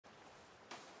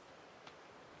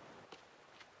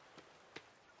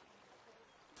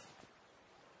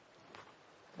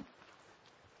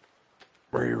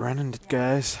Where are you running,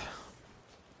 guys?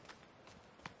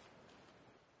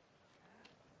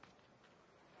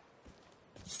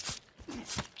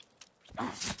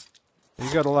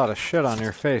 You got a lot of shit on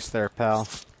your face there, pal.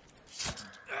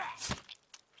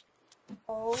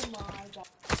 Oh my god.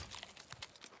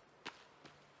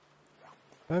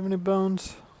 Do I have any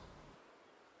bones?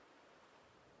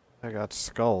 I got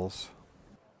skulls.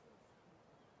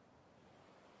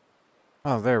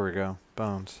 Oh, there we go.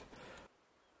 Bones.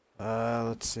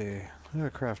 Let's see. I'm gonna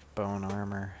craft bone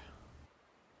armor.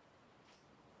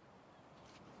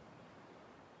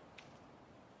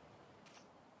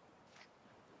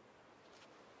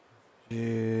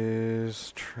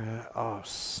 Jeez. Oh,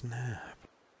 snap.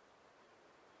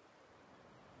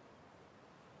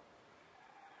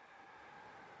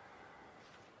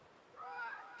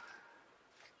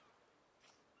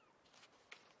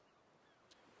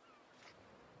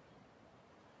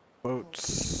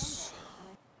 Boats.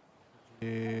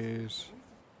 Jeez.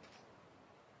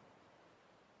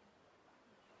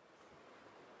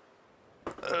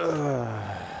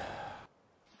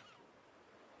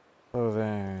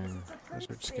 Clothing.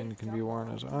 Lizard skin can be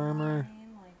worn as armor.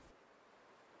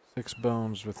 6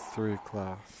 bones with 3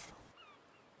 cloth.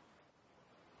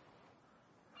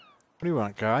 What do you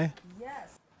want, guy?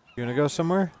 Yes. You wanna go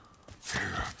somewhere?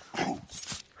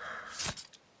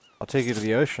 I'll take you to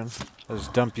the ocean. I'll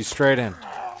just dump you straight in.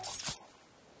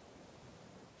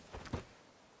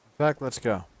 In fact, let's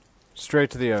go.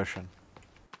 Straight to the ocean.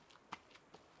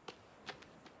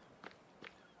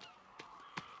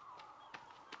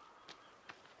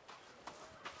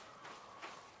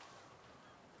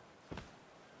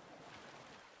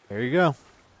 There you go.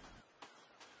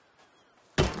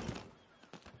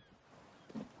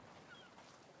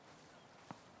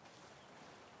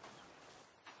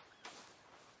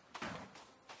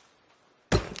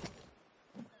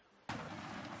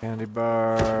 Candy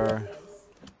bar.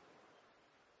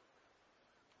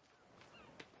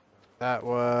 That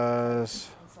was...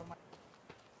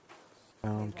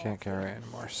 Stone, can't carry any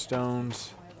more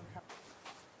stones.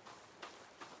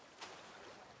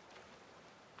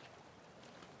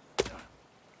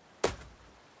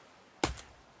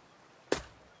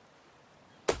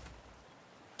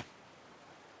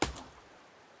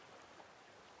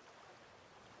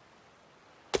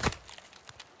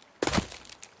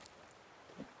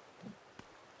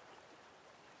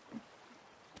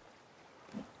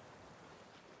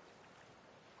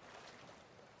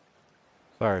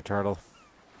 Sorry, turtle.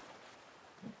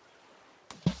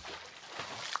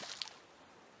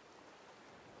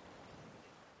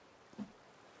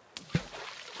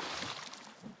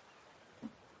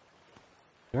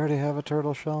 You already have a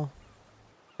turtle shell?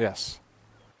 Yes,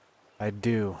 I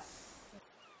do.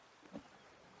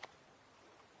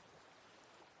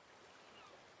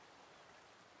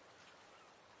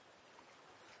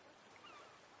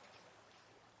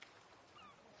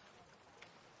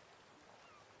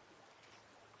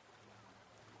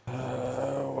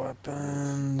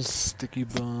 Weapons, sticky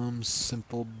bombs,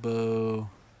 simple bow.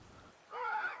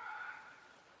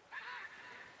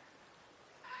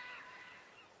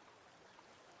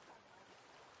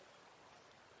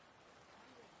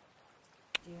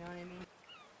 Do you know what I mean?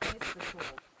 It's the tool.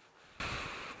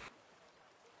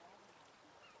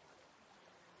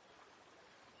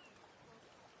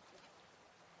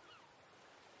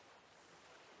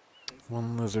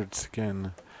 One lizard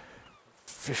skin.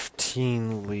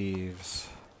 15 leaves.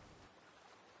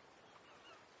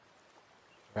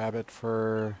 Rabbit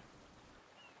fur.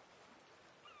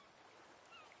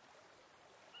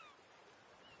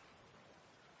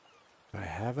 Do I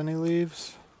have any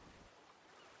leaves?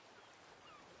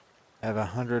 I have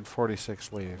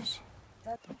 146 leaves.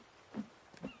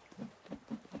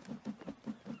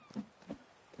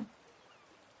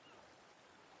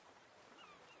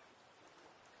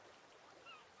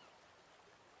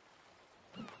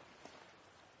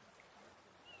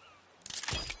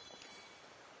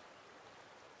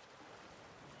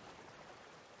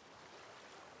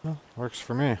 Well, works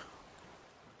for me.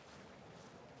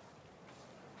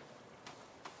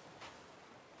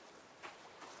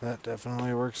 That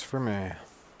definitely works for me.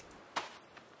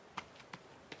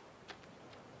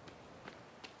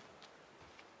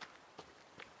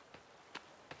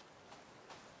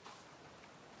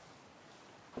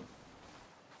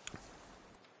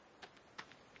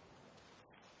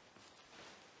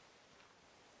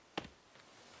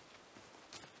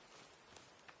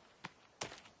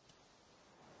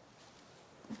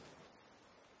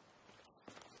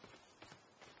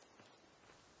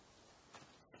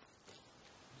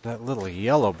 That little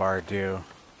yellow bar do?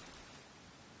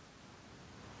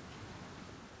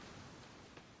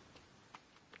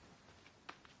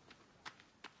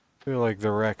 I feel like the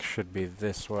wreck should be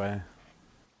this way.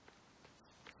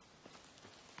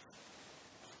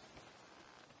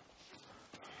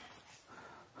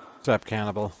 What's up,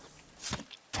 Cannibal?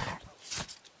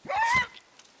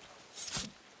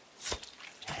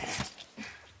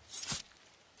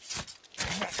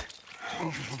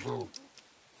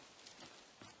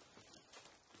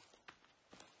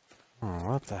 Oh,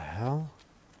 what the hell?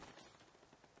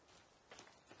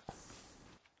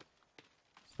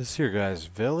 Is this your guys'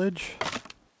 village?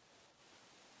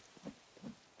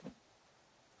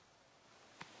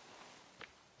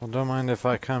 Well, don't mind if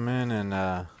I come in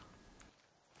and,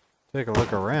 take a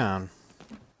look around.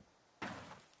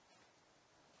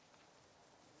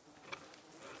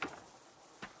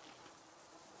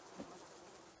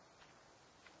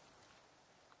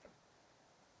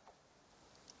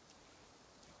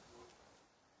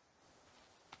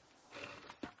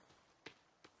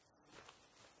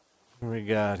 What do we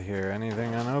got here?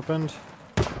 Anything unopened?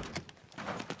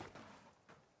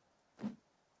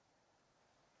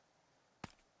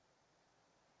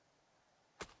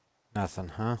 Nothing,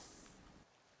 huh?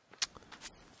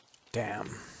 Damn.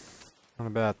 What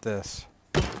about this?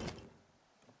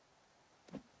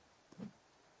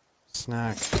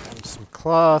 Snack and some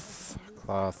cloth.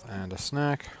 Cloth and a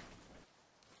snack.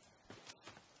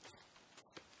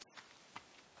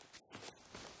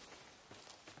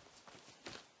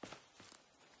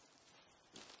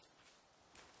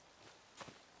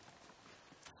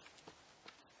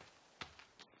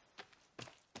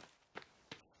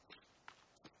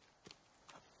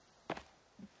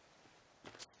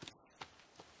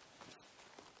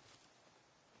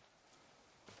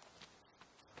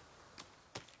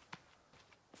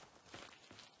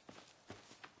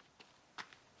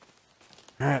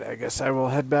 Alright, I guess I will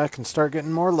head back and start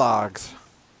getting more logs.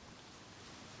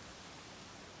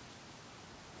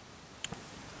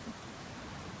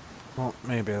 Well,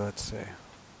 maybe, let's see.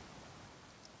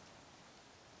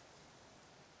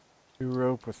 2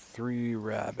 rope with 3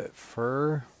 rabbit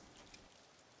fur.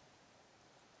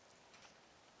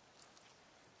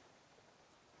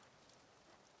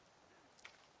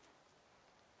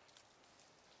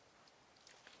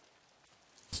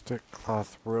 Stick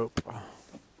cloth rope.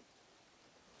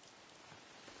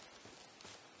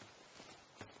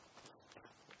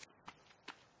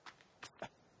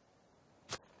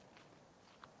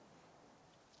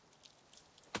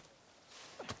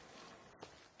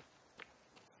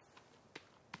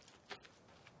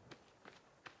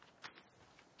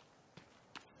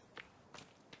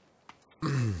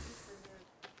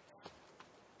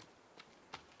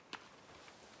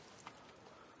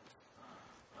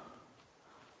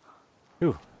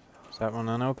 Ooh, is that one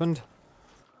unopened?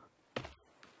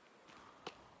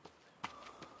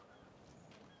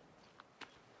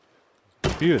 A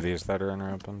few of these that are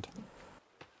unopened.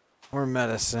 More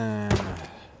medicine.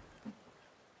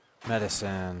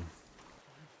 Medicine.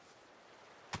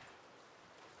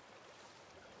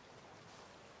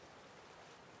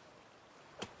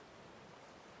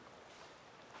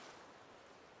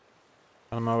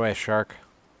 On my way, shark.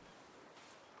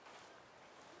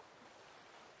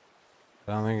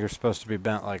 I don't think you're supposed to be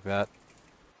bent like that.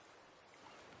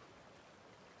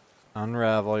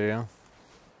 Unravel you.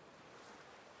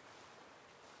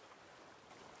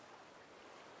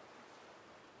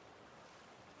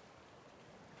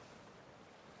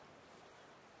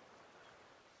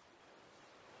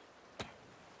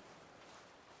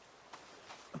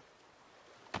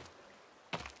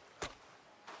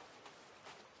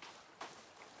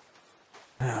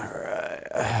 Alright.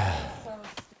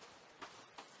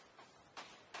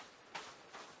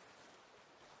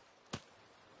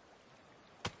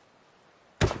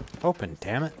 So Open,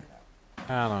 damn it.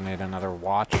 I don't need another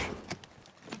watch.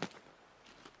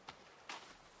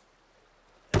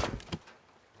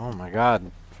 Oh my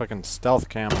god. Fucking stealth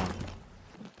camo.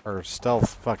 Or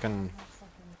stealth fucking...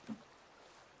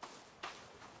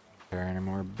 There any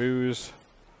more booze?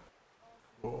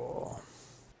 Cool.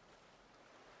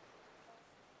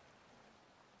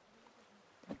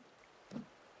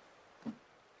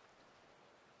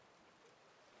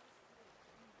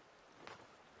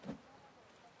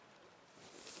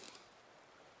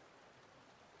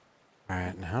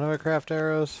 Alright, and how do I craft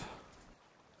arrows?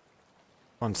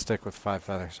 1 stick with 5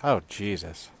 feathers. Oh,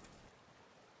 Jesus.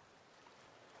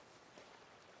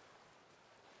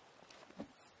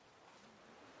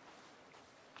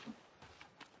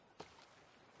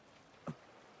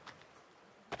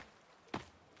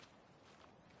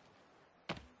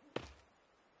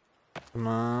 Come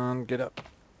on, get up.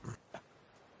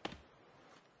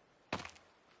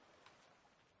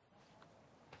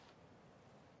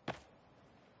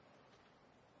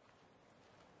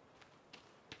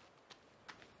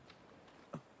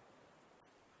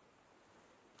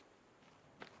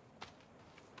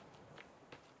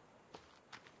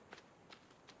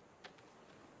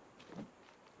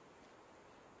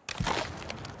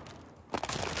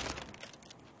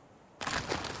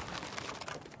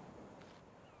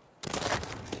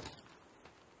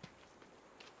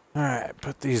 Alright,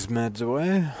 put these meds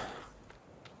away.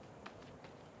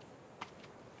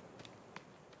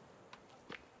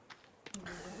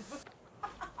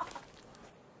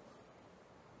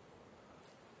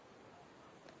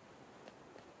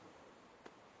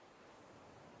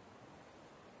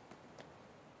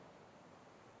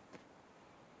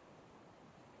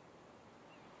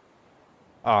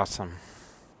 Awesome.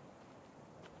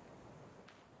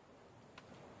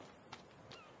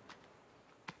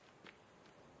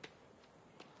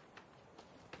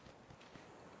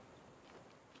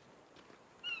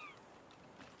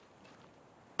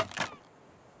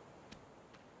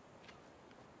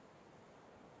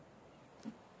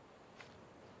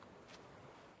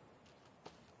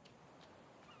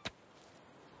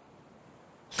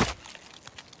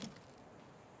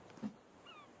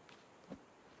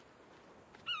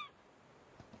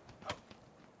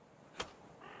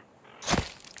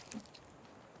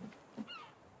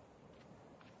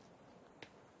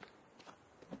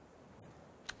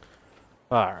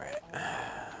 Alright.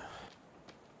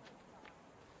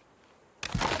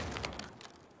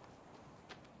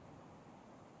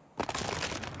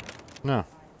 No.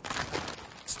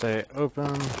 Stay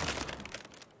open.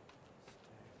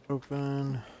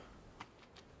 Open.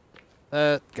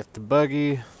 That. Get the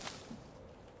buggy.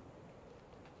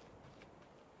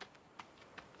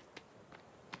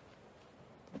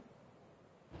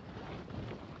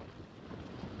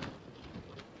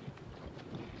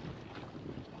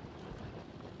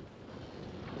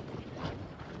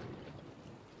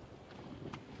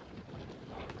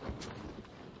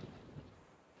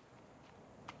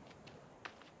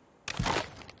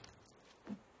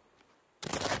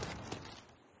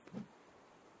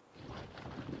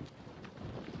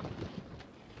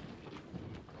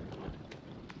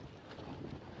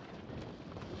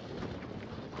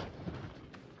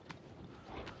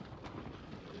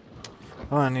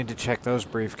 Oh, I need to check those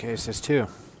briefcases too.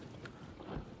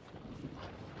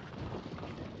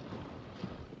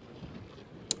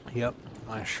 Yep,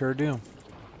 I sure do.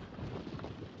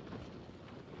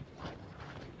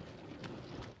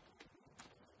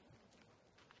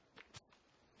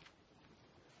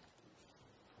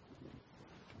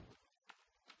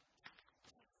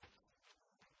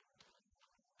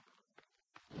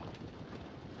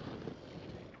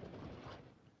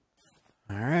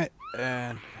 Alright,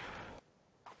 and...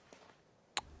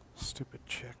 Stupid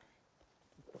chick.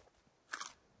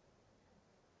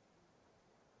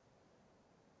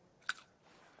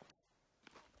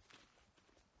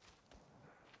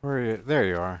 Where are you? There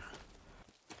you are.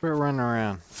 Quit running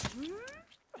around.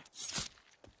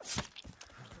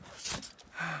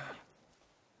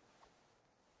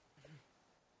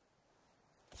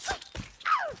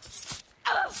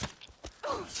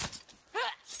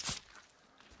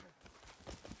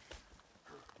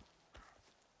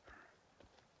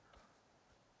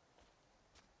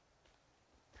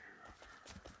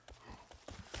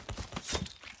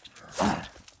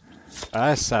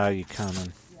 I saw you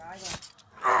coming. Yeah, I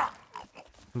got.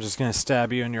 I'm just gonna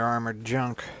stab you in your armored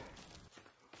junk.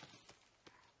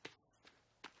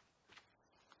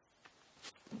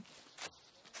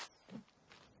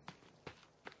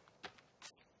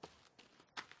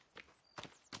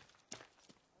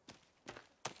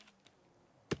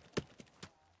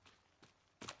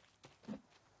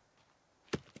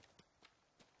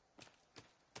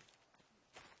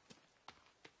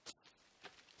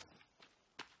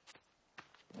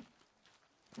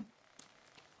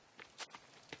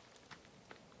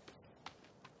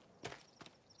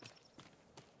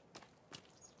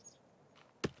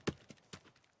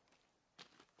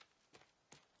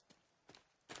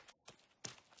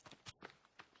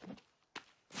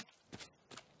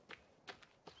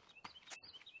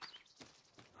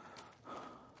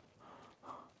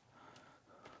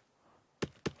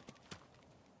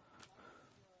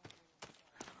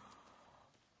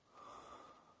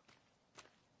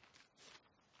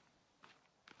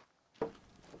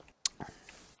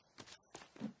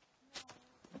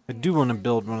 I do want to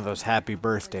build one of those happy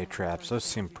birthday traps. Those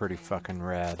seem pretty fucking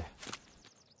rad.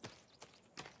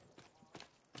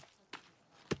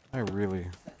 I really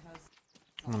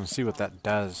want to see what that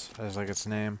does as like its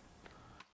name.